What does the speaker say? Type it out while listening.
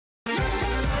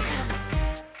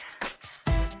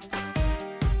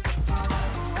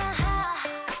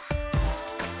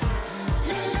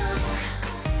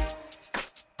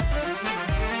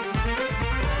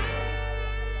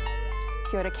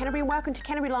Kia ora, Canterbury, and welcome to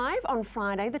Canterbury Live on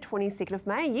Friday, the 22nd of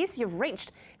May. Yes, you've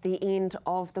reached the end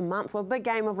of the month. Well, big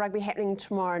game of rugby happening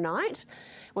tomorrow night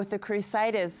with the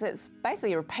Crusaders. It's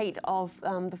basically a repeat of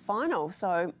the final,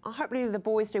 so hopefully the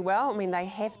boys do well. I mean, they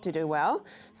have to do well,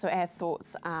 so our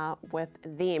thoughts are with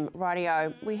them.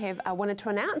 Rightio, we have a winner to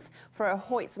announce for our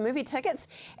Hoyts movie tickets,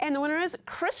 and the winner is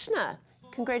Krishna.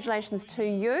 Congratulations to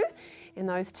you, and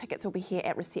those tickets will be here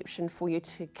at reception for you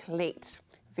to collect.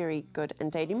 Very good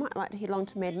indeed. You might like to head along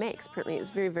to Mad Max. Apparently it's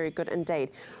very, very good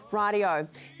indeed. Rightio.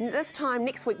 This time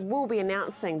next week we'll be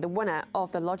announcing the winner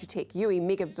of the Logitech UE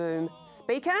Mega Boom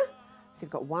speaker. So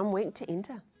you've got 1 week to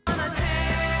enter.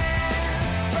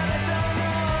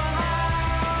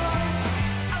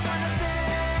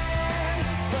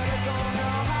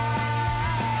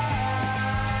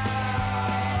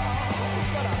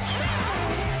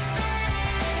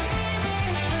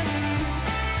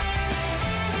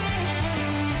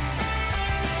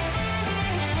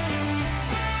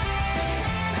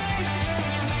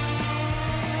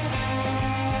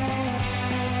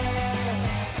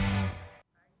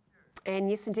 And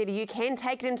yes, indeed, you can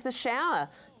take it into the shower.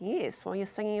 Yes, while you're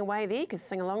singing away there, you can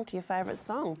sing along to your favourite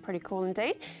song. Pretty cool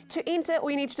indeed. To enter,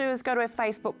 all you need to do is go to our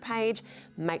Facebook page,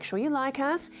 make sure you like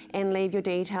us, and leave your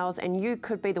details, and you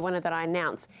could be the winner that I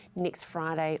announce next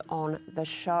Friday on the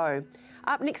show.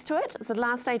 Up next to it, it's the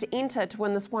last day to enter to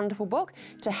win this wonderful book,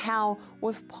 To Hell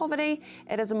with Poverty.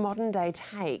 It is a modern day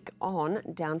take on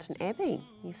Downton Abbey.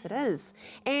 Yes, it is.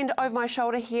 And over my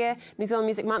shoulder here, New Zealand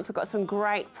Music Month, we've got some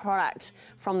great product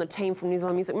from the team from New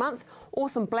Zealand Music Month.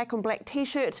 Awesome black on black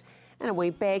t-shirt and a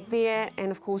wee bag there. And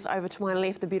of course, over to my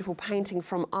left, the beautiful painting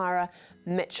from Ira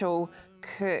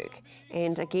Mitchell-Kirk.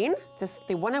 And again,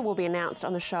 the winner will be announced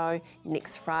on the show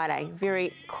next Friday.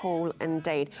 Very cool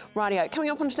indeed. Rightio, coming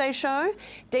up on today's show,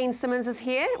 Deane Simmonds is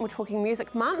here. We're talking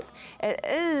Music Month. It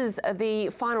is the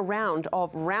final round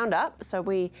of Roundup, so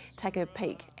we take a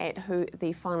peek at who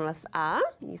the finalists are.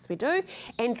 Yes, we do.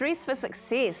 And Dress for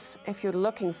Success, if you're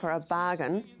looking for a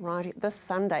bargain, right, this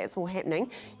Sunday it's all happening.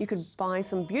 You could buy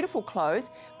some beautiful clothes,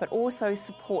 but also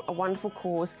support a wonderful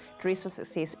cause, Dress for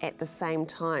Success, at the same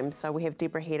time. So we have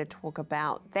Debra here to talk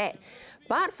about that.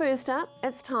 But first up,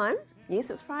 it's time, yes,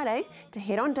 it's Friday, to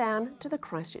head on down to the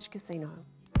Christchurch Casino.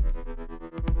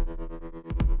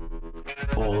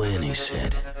 All in, he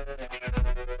said.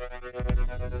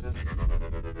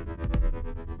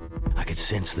 I could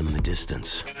sense them in the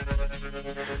distance.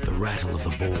 The rattle of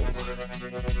the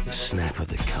ball, the snap of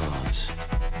the cards,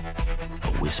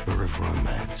 a whisper of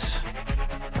romance,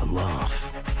 a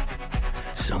laugh.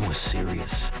 Some were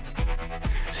serious,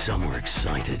 some were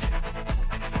excited.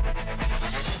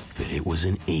 But it was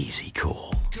an easy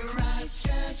call.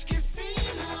 Christchurch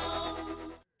Casino.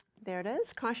 There it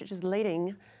is, Christchurch's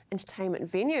leading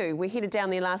entertainment venue. We headed down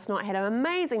there last night, had an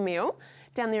amazing meal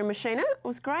down there in Machina. It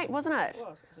was great, wasn't it? It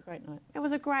was a great night. It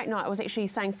was a great night. I was actually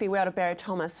saying farewell to Barry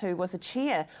Thomas, who was the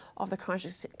chair of the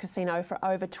Christchurch Casino for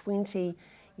over 20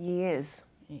 years.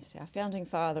 Yes, our founding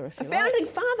father, if you like. Founding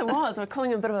father was. We were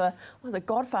calling him a bit of a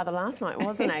godfather last night,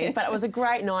 wasn't he? But it was a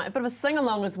great night, a bit of a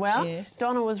sing-along as well. Yes.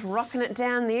 Donna was rocking it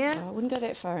down there. Oh, I wouldn't go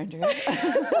that far, Andrew. No,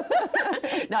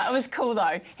 it was cool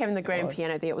though, having the grand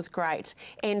piano there. It was great.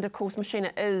 And of course,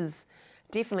 Machina is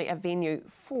definitely a venue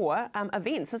for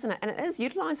events, isn't it? And it is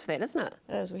utilised for that, isn't it?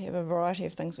 It is. We have a variety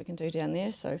of things we can do down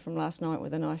there. So from last night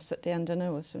with a nice sit-down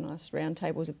dinner with some nice round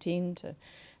tables of 10 to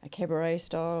a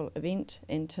cabaret-style event.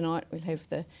 And tonight we'll have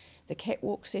the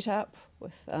catwalk set up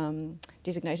with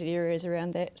designated areas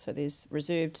around that. So there's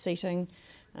reserved seating,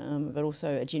 but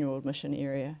also a general admission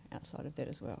area outside of that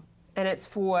as well. And it's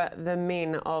for the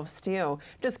men of steel.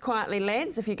 Just quietly,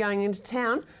 lads, if you're going into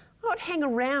town, I would hang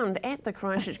around at the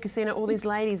Christchurch Casino, all these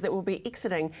ladies that will be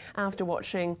exiting after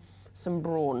watching some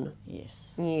brawn.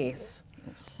 Yes. Yes.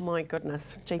 Yes. My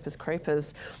goodness, jeepers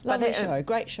creepers. Lovely show,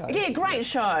 great show. Yeah, great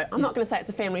show. I'm not going to say it's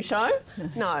a family show,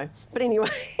 no. But anyway,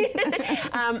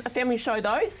 a family show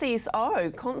though,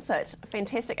 CSO concert,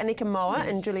 fantastic. Anika Moa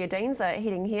and Julia Deans are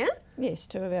heading here. Yes,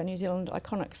 two of our New Zealand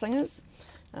iconic singers.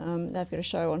 They've got a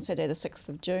show on Saturday the 6th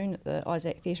of June at the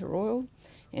Isaac Theatre Royal.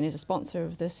 And as a sponsor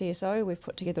of the CSO, we've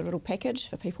put together a little package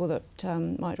for people that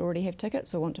might already have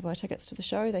tickets or want to buy tickets to the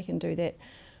show. They can do that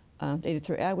either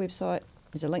through our website.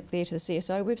 There's a link there to the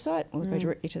CSO website, or go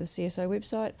directly to the CSO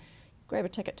website, grab a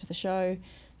ticket to the show,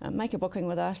 make a booking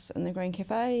with us in the Green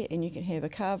Cafe, and you can have a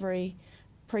carvery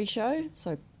pre-show.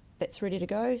 So that's ready to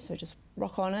go. So just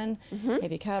rock on in, have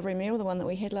your carvery meal, the one that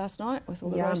we had last night with all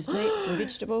the roast meats and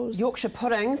vegetables. Yorkshire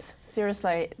puddings,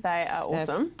 seriously, they are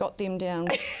awesome. They've got them down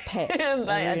pat. They are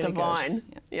really divine.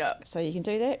 Good. Yeah. So you can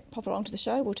do that, pop along to the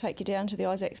show. We'll take you down to the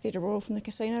Isaac Theatre Royal from the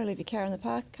casino, leave your car in the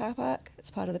car park. It's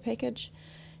part of the package.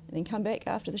 And then come back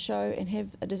after the show and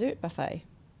have a dessert buffet.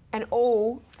 And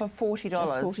all for $40.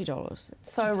 Just $40.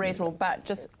 So reasonable, but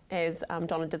just as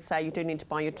Donna did say, you do need to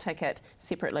buy your ticket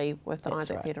separately with the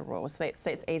Isaac Theatre Royal, so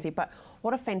that's easy. But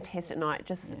what a fantastic night,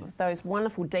 just with those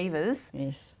wonderful divas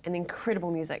and the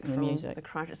incredible music from the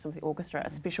Christchurch Symphony Orchestra, a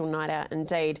special night out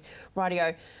indeed.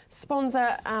 Rightio,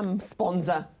 sponsor,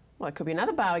 well, it could be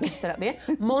another bar we can set up there.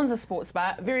 Monza Sports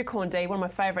Bar, very cool indeed, one of my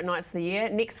favourite nights of the year.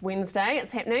 Next Wednesday,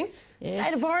 it's happening. Yes.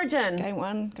 State of Origin. Game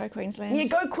 1, go Queensland. Yeah,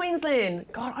 go Queensland.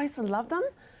 God, I used to love them.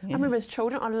 I remember as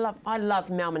children, I loved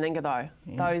Mal Meninga though,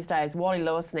 those days, Wally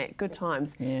Lewis and that, good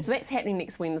times. So that's happening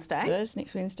next Wednesday. It is,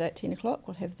 next Wednesday at 10 o'clock,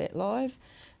 we'll have that live.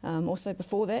 Also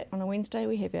before that, on a Wednesday,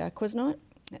 we have our quiz night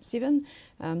at 7.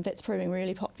 That's proving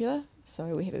really popular,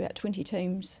 so we have about 20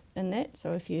 teams in that,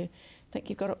 so if you think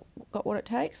you've got what it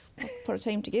takes, put a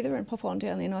team together and pop on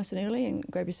down there nice and early and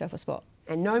grab yourself a spot.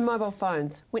 And no mobile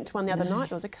phones. Went to one the other night,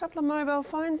 there was a couple of mobile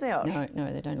phones out.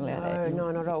 No, they don't allow that. No,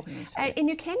 not at all. And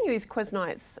you can use quiz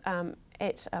nights at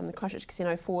the Christchurch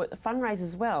Casino for fundraisers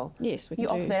as well. Yes, we can. You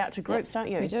offer that out to groups,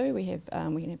 don't you? We do. We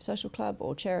can have social club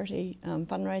or charity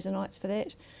fundraiser nights for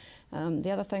that.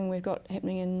 The other thing we've got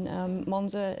happening in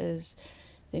Monza is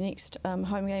the next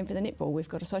home game for the netball. We've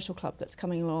got a social club that's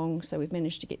coming along, so we've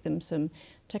managed to get them some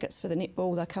tickets for the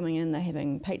netball. They're coming in, they're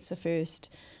having pizza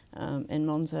first in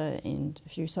Monza and a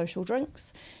few social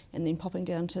drinks, and then popping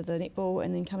down to the netball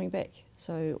and then coming back.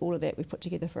 So all of that we put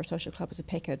together for a social club as a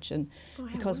package, and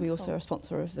because we also are a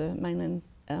sponsor of the mainland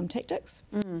Tactics,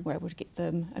 we're able to get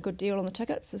them a good deal on the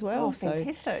tickets as well. Oh,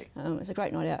 fantastic. So it's a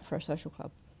great night out for a social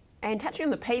club. And touching on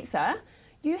the pizza,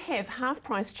 you have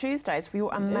half-price Tuesdays for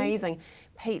your amazing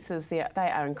pizzas there. They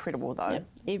are incredible though. Yep,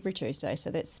 every Tuesday. So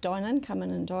that's dine in, come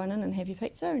in and dine in and have your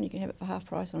pizza, and you can have it for half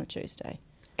price on a Tuesday.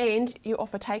 And you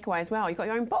offer takeaway as well. You've got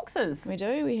your own boxes. We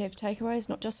do. We have takeaways,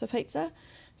 not just for pizza.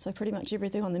 So pretty much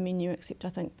everything on the menu except I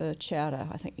think the chowder,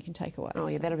 I think you can take away. Oh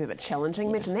yeah, so that'll be a bit challenging.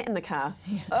 Imagine that in the car.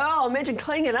 Oh, imagine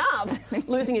cleaning it up.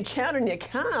 Losing your chowder in your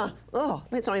car. Oh,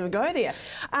 let's not even go there.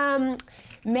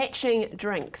 Matching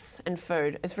drinks and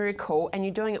food is very cool, and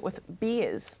you're doing it with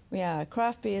beers. We are.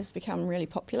 Craft beers become really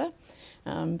popular,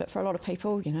 but for a lot of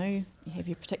people, you know, you have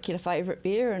your particular favourite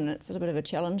beer, and it's a little bit of a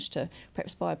challenge to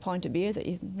perhaps buy a pint of beer that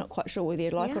you're not quite sure whether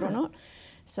you'd like it or not.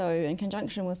 So in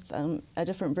conjunction with a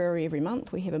different brewery every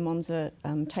month, we have a Monza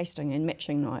tasting and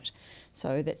matching night.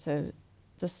 So that's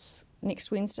this next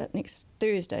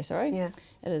Thursday, sorry. Yeah.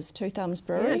 It is Two Thumbs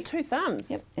Brewery. Yeah, Two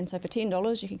Thumbs. Yep. And so for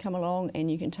 $10 you can come along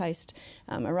and you can taste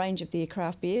a range of their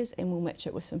craft beers, and we'll match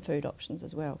it with some food options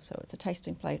as well. So it's a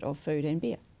tasting plate of food and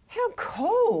beer. How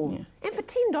cool. Yeah. And for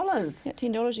 $10? Yeah,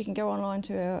 $10 you can go online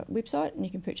to our website and you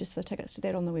can purchase the tickets to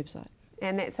that on the website.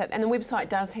 And that's it. And the website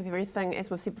does have everything, as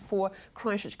we've said before,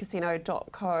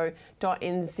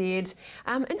 christchurchcasino.co.nz.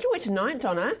 Enjoy tonight,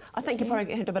 Donna. I think you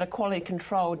probably had a bit of quality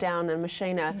control down in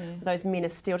Machina. Those men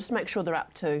of steel. Just make sure they're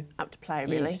up to play,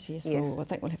 really. Yes. Well, I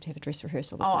think we'll have to have a dress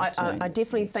rehearsal this afternoon. I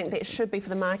definitely think that should be for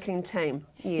the marketing team.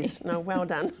 Yes. No, well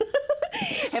done.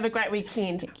 Have a great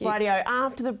weekend. Rightio,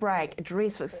 after the break, a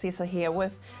dress for successor here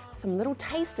with some little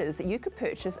tasters that you could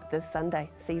purchase this Sunday.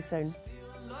 See you soon.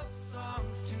 I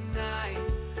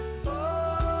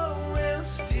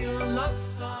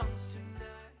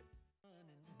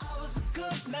was a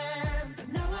good man,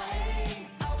 but now I ain't.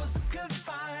 I was a good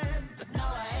find, but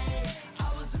now I ain't.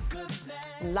 I was a good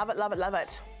man. Love it, love it, love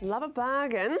it. Love a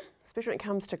bargain, especially when it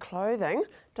comes to clothing.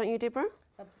 Don't you, Debra?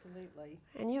 Absolutely.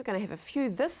 And you're going to have a few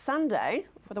this Sunday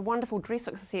for the wonderful Dress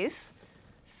Success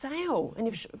sale. And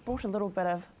you've brought a little bit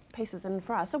of pieces in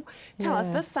for us. So tell us,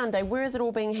 this Sunday, where is it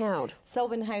all being held?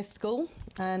 Selwyn House School,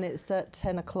 and it's at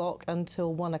 10 o'clock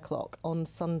until 1 o'clock on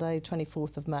Sunday,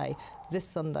 24th of May, this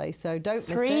Sunday. So don't miss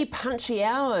it. 3 punchy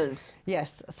hours.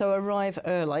 Yes, so arrive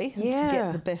early to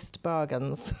get the best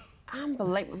bargains.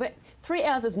 Unbelievable. But 3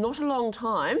 hours is not a long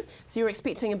time, so you're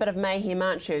expecting a bit of mayhem,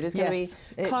 aren't you? There's going to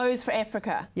be clothes for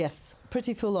Africa. Yes,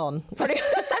 pretty full on.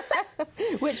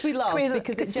 Which we love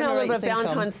because it generates income. Smell a little bit of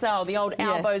Valentine's sale, the old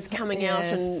elbows coming out.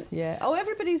 And Oh,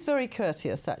 everybody's very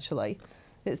courteous, actually.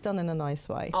 It's done in a nice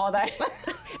way. Oh,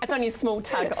 it's only a small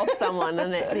tug off someone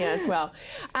and that, as well.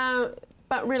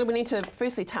 But really, we need to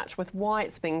firstly touch with why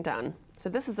it's being done. So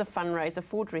this is a fundraiser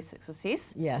for Dress for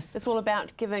Success. Yes. It's all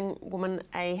about giving women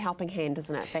a helping hand,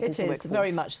 isn't it? Back It into the is, workforce.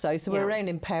 very much so. So we're Yeah. around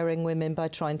empowering women by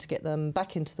trying to get them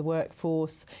back into the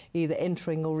workforce, either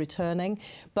entering or returning.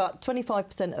 But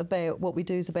 25% about what we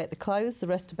do is about the clothes. The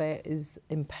rest about it is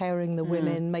empowering the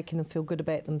women, making them feel good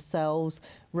about themselves,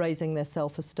 raising their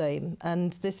self-esteem.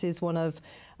 And this is one of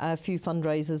a few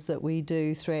fundraisers that we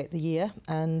do throughout the year.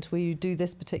 And we do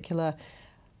this particular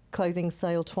clothing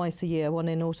sale twice a year, one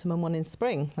in autumn and one in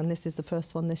spring, and this is the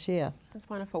first one this year. That's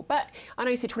wonderful. But I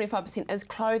know you said 25% is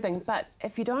clothing, but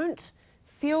if you don't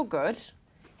feel good,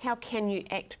 how can you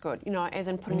act good? You know, as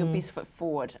in putting your best foot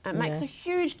forward. It makes a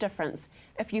huge difference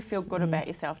if you feel good about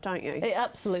yourself, don't you? It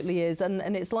absolutely is, and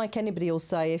it's like anybody will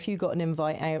say, if you got an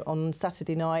invite out on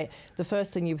Saturday night, the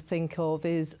first thing you think of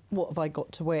is, what have I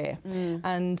got to wear?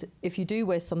 And if you do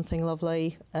wear something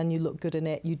lovely and you look good in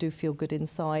it, you do feel good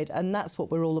inside, and that's what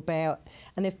we're all about.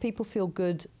 And if people feel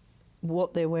good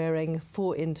what they're wearing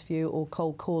for interview or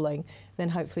cold calling, then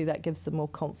hopefully that gives them more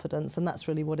confidence, and that's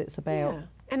really what it's about. Yeah.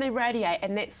 And they radiate,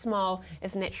 and that smile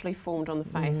is naturally formed on the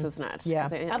face, isn't it? Yeah,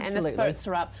 And the absolutely. spirits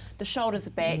are up, the shoulders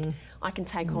are back. I can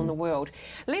take on the world.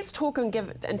 Let's talk and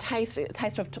give and taste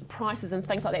of prices and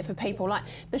things like that for people. Like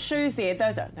the shoes there,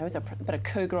 those are a bit of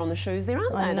cougar on the shoes there,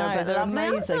 aren't they? I know, they're lovely,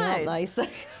 amazing, aren't they? So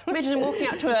Imagine walking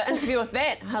up to an interview with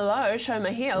that. Hello, show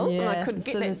my heel, and I could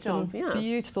get so that there's job. some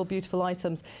beautiful, beautiful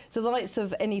items. So the likes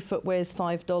of any footwear is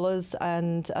 $5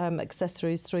 and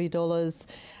accessories $3.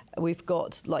 We've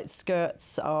got like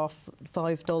skirts are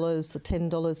 $5,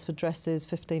 $10 for dresses,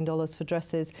 $15 for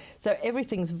dresses. So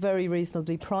everything's very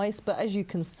reasonably priced, but as you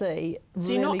can see, So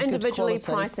really you're not individually good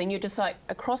quality. pricing, you're just like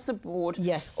across the board,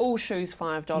 Yes. all shoes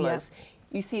 $5. Yeah.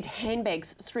 You said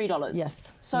handbags $3.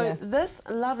 Yes. So Yeah. this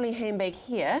lovely handbag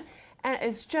here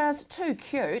is just too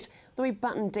cute. The wee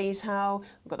button detail,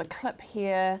 we've got the clip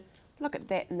here. Look at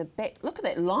that in the back. Look at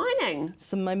that lining.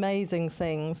 Some amazing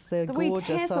things. They're The wee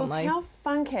gorgeous, tassels, aren't they? how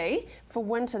funky for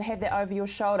winter to have that over your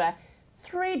shoulder.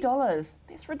 $3.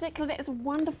 That's ridiculous. That is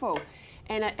wonderful.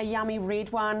 And a yummy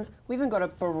red one. We've even got a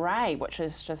beret, which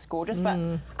is just gorgeous. But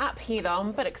up here, though, I'm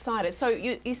a bit excited. So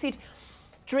you said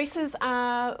dresses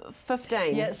are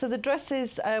 $15. Yeah, so the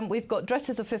dresses, we've got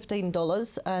dresses are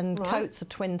 $15 and coats are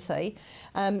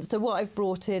 $20. So what I've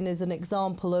brought in is an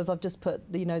example of, I've just put,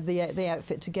 you know, the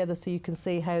outfit together so you can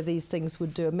see how these things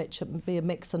would be a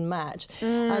mix and match.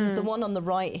 And the one on the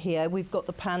right here, we've got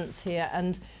the pants here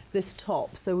and this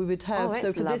top. So we would have,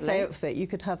 so for this outfit, you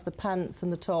could have the pants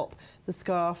and the top, the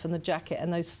scarf and the jacket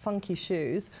and those funky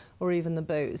shoes or even the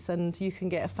boots. And you can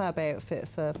get a fab outfit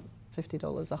for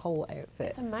 $50, a whole outfit.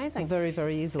 That's amazing. Very,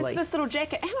 very easily. It's this little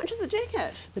jacket. How much is the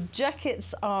jacket? The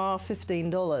jackets are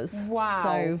 $15. Wow.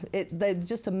 So they're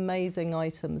just amazing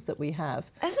items that we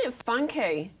have. Isn't it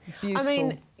funky? Beautiful. I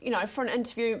mean, you know, for an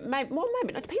interview, maybe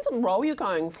it depends on the role you're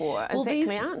going for,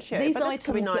 exactly, aren't you? These but items,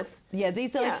 could be nice.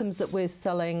 these items that we're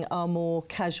selling are more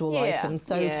casual items.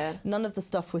 So none of the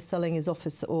stuff we're selling is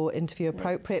office or interview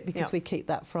appropriate because we keep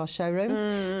that for our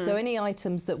showroom. So any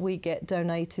items that we get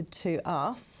donated to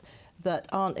us that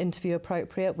aren't interview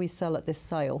appropriate, we sell at this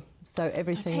sale. So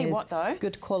everything is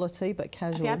good quality but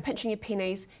casual. If you're pinching your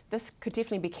pennies, this could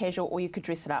definitely be casual, or you could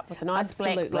dress it up with a nice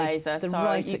black blazer. The so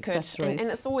right you accessories. Could,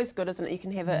 and it's always good, isn't it? You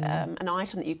can have an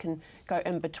item that you can go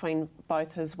in between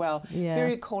both as well. Yeah.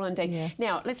 Very cool indeed. Yeah.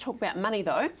 Now, let's talk about money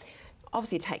though.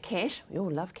 Obviously, you take cash. We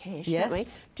all love cash, don't we?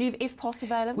 Do you have FPOS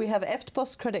available? We have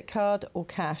FPOS credit card or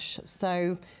cash.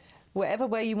 So whatever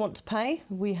way you want to pay,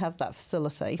 we have that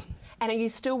facility. And are you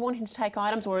still wanting to take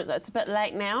items, or is it's a bit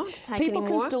late now to take People any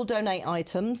can more? still donate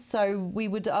items, so we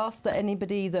would ask that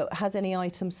anybody that has any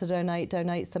items to donate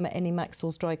donates them at any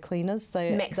Maxwell's dry cleaners.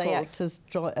 They act as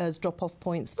drop-off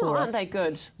points for us. Aren't they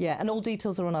good? Yeah, and all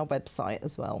details are on our website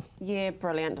as well. Yeah,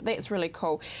 brilliant. That's really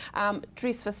cool.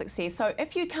 Dress for Success. So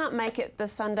if you can't make it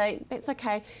this Sunday, that's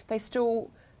okay. They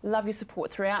still love your support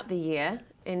throughout the year.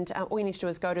 And all you need to do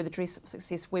is go to the Dress for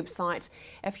Success website.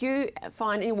 If you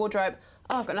find in your wardrobe,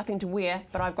 oh, I've got nothing to wear,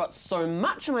 but I've got so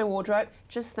much in my wardrobe,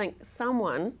 just think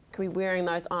someone could be wearing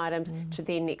those items to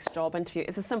their next job interview.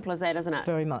 It's as simple as that, isn't it?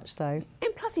 Very much so.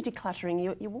 And plus you're decluttering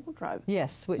your wardrobe.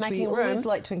 Yes, which Making we room. always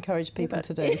like to encourage people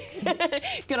to do.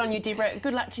 Good on you, Debra.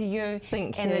 Good luck to you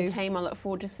Thank and you. the team. I look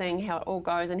forward to seeing how it all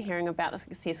goes and hearing about the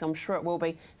success. I'm sure it will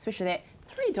be, especially that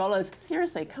 $3.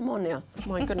 Seriously, come on now.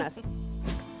 My goodness.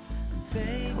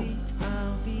 Baby,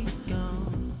 I'll be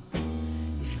gone.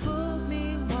 You fooled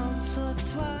me once or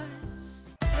twice.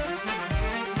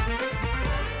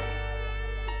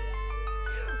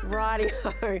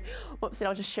 Rightio. Whoops, I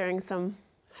was just sharing some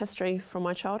history from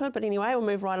my childhood, but anyway, we'll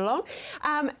move right along.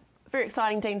 Very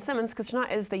exciting, Deane Simmonds, because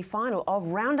tonight is the final of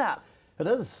Roundup. It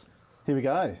is. Here we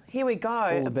go. Here we go.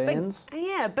 All the bands.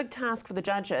 Big task for the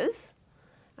judges.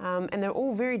 And they're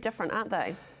all very different, aren't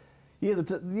they? Yeah,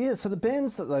 so the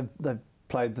bands that they've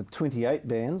played, the 28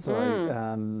 bands that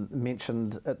I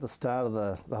mentioned at the start of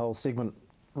the whole segment,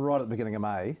 right at the beginning of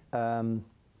May.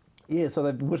 So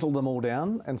they've whittled them all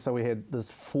down, and so they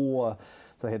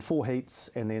had 4 heats,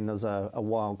 and then there's a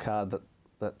wild card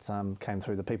that came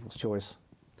through the People's Choice.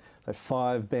 So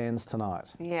 5 bands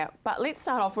tonight. Yeah, but let's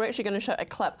start off. We're actually going to show a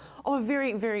clip of a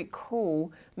very, very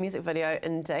cool music video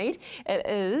indeed. It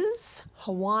is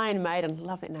Hawaiian Maiden.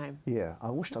 Love that name. Yeah, I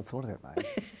wished I'd thought of that name.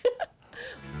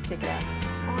 Let's check it out.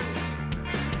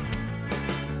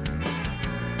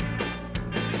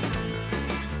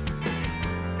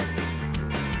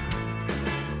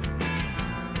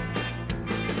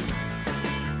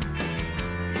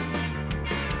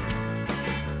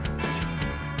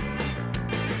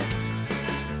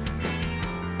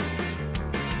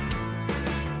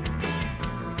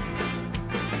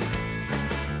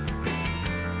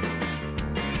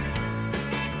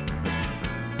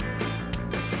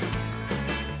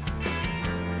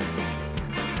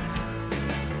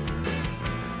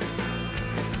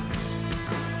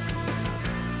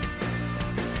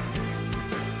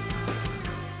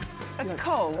 It's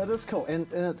cool. It is cool, and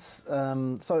it's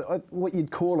what you'd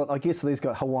call it. I guess these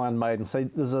got Hawaiian Maiden. So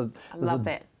there's a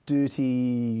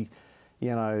dirty,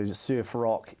 surf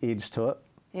rock edge to it.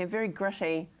 Yeah, very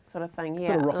gritty sort of thing.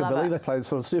 Yeah, bit of rockabilly. They play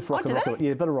sort of surf rock and rockabilly.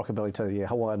 Yeah, bit of rockabilly too. Yeah,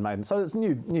 Hawaiian Maiden. So it's a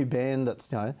new band. That's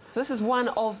So this is one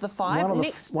of the 5.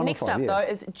 Next up though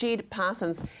is Jed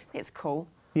Parsons. That's cool.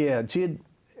 Yeah, Jed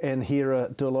and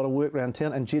Hera do a lot of work around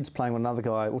town, and Jed's playing with another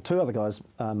guy, or 2 other guys,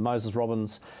 Moses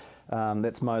Robbins.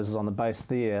 That's Moses on the bass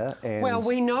there. And well,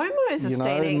 we know Moses, Deane,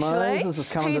 actually. Moses is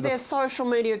coming He's their social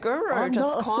media guru. I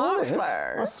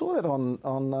saw that on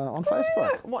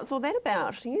Facebook. What's all that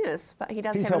about? Yes, but he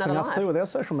does He's have helping another us too with our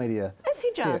social media. Is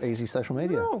he just? Yeah, easy social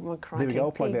media. Oh, my crikey. There we go,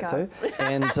 I'll plug that too.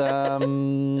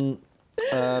 And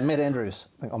Matt Andrews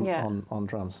on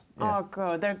drums. Yeah. Oh,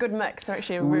 good. They're a good mix. They're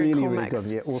actually a really cool mix. Really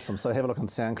good, yeah, awesome. So have a look on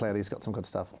SoundCloud. He's got some good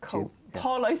stuff. Cool. Yeah.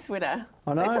 Polo Sweater.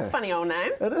 I know. That's a funny old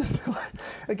name. It is.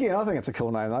 Again, I think it's a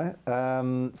cool name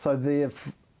though. So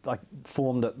they've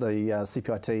formed at the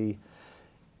CPIT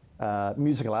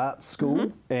Musical Arts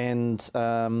School, and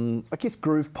I guess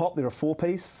groove pop. They're a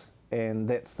 4-piece, and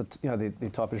that's the their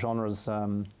type of genre is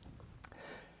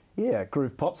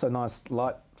groove pop. So nice,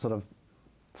 light, sort of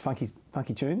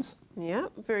funky tunes. Yeah,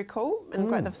 very cool, and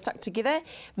great they've stuck together.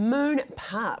 Moon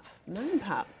Pup.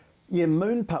 Yeah,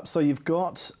 Moon Pup. So you've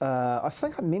got, I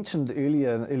think I mentioned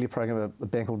earlier in an earlier program a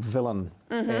band called Villain,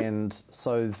 and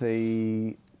so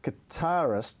the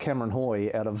guitarist Cameron Hoy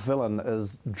out of Villain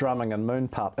is drumming in Moon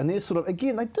Pup, and they're sort of,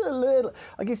 again, they do a little,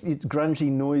 I guess,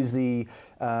 grungy, noisy,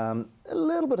 a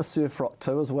little bit of surf rock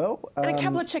too as well. And a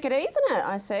couple of chickadees in it,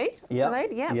 I see. Yeah,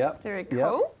 very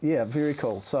cool. Yeah, very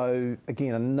cool. So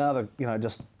again, another,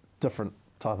 just different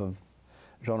type of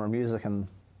genre of music, and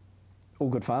all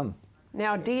good fun.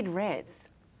 Now, Dead Rats.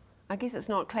 I guess it's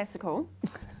not classical.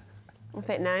 What's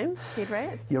that name? Dead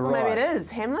Rats? You're right. Maybe it is.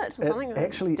 Hamlet or something? It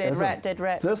actually isn't. Dead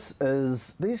Rat.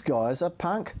 These guys are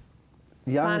punk.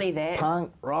 Young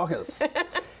punk rockers.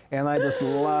 And they just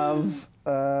love,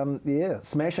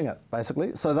 smashing it,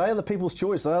 basically. So they are the People's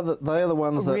Choice. They are the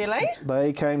ones that...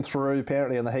 They came through,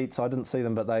 apparently, in the heats. I didn't see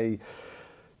them, but they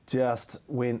just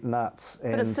went nuts.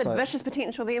 But it's Sid Vicious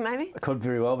potential there, maybe? It could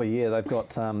very well be, yeah. They've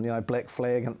got, Black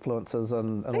Flag influences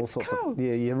and all sorts of...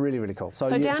 Yeah, really, really cool.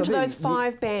 So down to those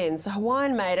 5 bands,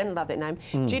 Hawaiian Maiden, love that name,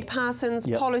 Jed Parsons,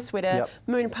 Polo Sweater,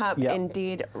 Moon Pup and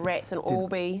Dead Rats, and all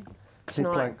be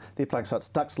tonight. They're playing, so it's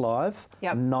Ducks Live,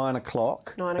 9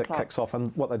 o'clock. It kicks off,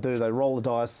 and what they do, they roll the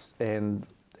dice and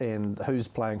who's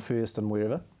playing first and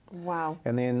wherever. Wow.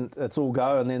 And then it's all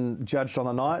go, and then judged on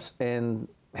the night, and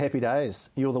happy days.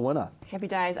 You're the winner. Happy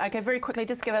days. Okay, very quickly,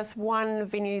 just give us one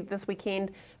venue this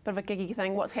weekend, bit of a giggy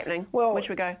thing. What's happening? Well, where should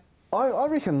we go? I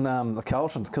reckon the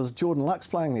Carltons, because Jordan Luck's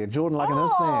playing there. Jordan Luck and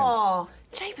his band. Oh,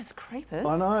 Jeepers Creepers.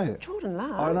 I know. Jordan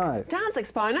Luck. I know. Dance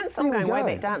Exponents. I'm going way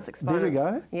back, Dance Exponents. There we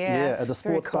go. Yeah, at the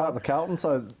sports bar at the Carlton.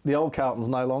 So the old Carlton's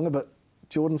no longer, but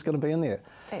Jordan's going to be in there.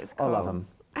 That's cool. I love him.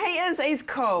 He is, he's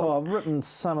cool. Oh, I've written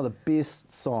some of the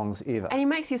best songs ever. And he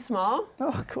makes you smile.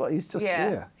 Oh, cool. He's just,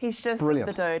 he's just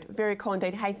brilliant. the dude. Very cool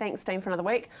indeed. Hey, thanks, Deane, for another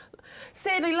week.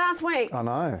 Sadly, last week. I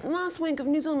know. Last week of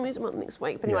New Zealand Music Month next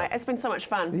week. But anyway, it's been so much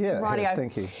fun. Yeah, rightio. Yes,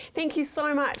 thank you. Thank you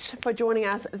so much for joining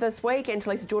us this week, and to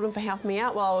Lisa Jordan for helping me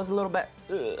out while I was a little bit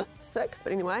sick.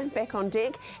 But anyway, back on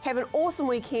deck. Have an awesome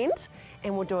weekend,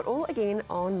 and we'll do it all again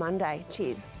on Monday.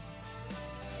 Cheers.